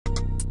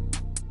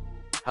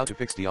How to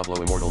fix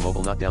Diablo Immortal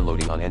Mobile not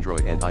downloading on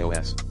Android and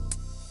iOS.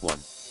 1.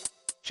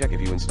 Check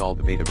if you installed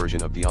the beta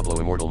version of Diablo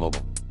Immortal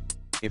Mobile.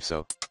 If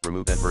so,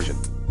 remove that version.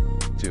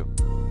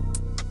 2.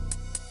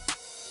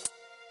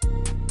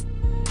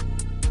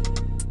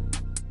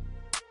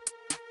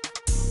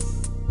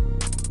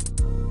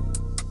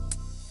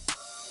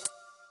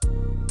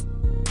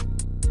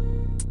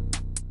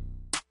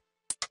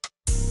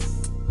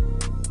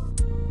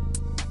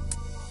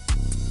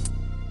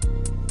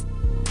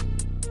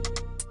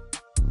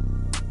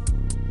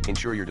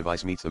 Ensure your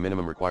device meets the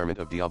minimum requirement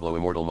of Diablo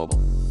Immortal Mobile.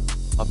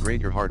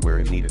 Upgrade your hardware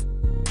if needed.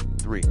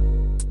 3.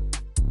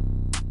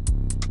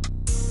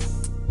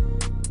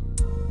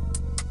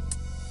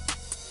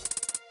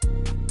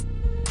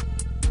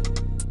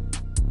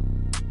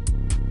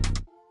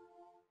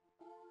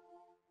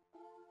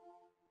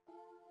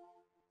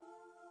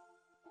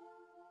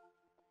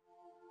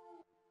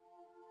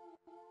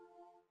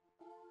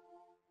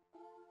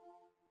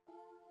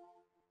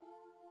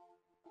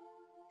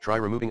 Try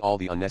removing all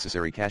the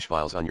unnecessary cache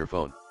files on your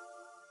phone.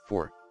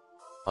 4.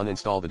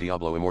 Uninstall the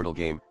Diablo Immortal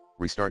game,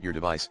 restart your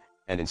device,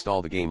 and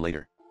install the game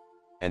later.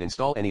 And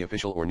install any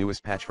official or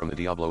newest patch from the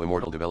Diablo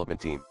Immortal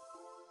development team.